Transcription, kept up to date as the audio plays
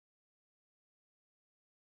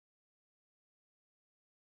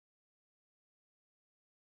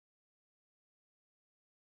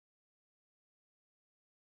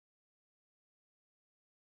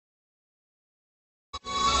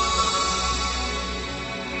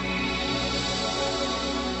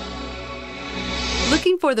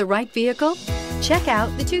for the right vehicle? Check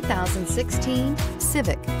out the 2016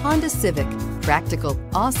 Honda Civic. Practical,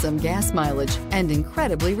 awesome gas mileage, and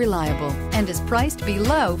incredibly reliable, and is priced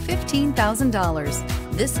below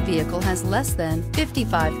 $15,000. This vehicle has less than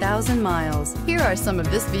 55,000 miles. Here are some of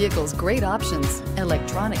this vehicle's great options: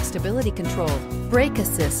 electronic stability control, brake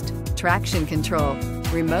assist, traction control,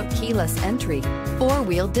 remote keyless entry,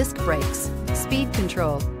 four-wheel disc brakes, speed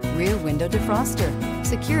control, rear window defroster,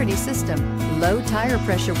 security system, low tire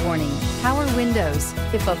pressure warning, power windows.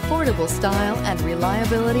 If affordable style and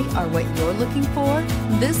reliability are what you're looking for,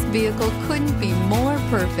 this vehicle couldn't be more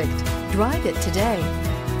perfect. Drive it today.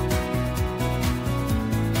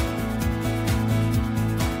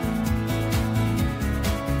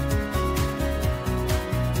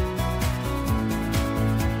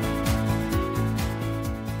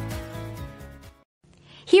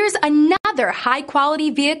 Here's another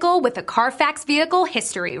high-quality vehicle with a Carfax Vehicle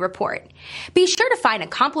History Report. Be sure to find a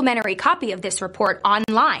complimentary copy of this report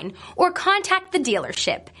online or contact the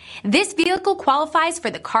dealership. This vehicle qualifies for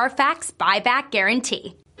the Carfax Buyback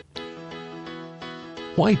Guarantee.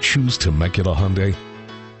 Why choose Temecula Hyundai?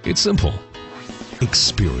 It's simple.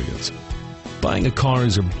 Experience. Buying a car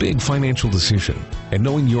is a big financial decision, and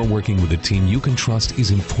knowing you're working with a team you can trust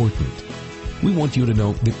is important. We want you to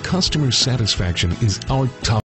know that customer satisfaction is our top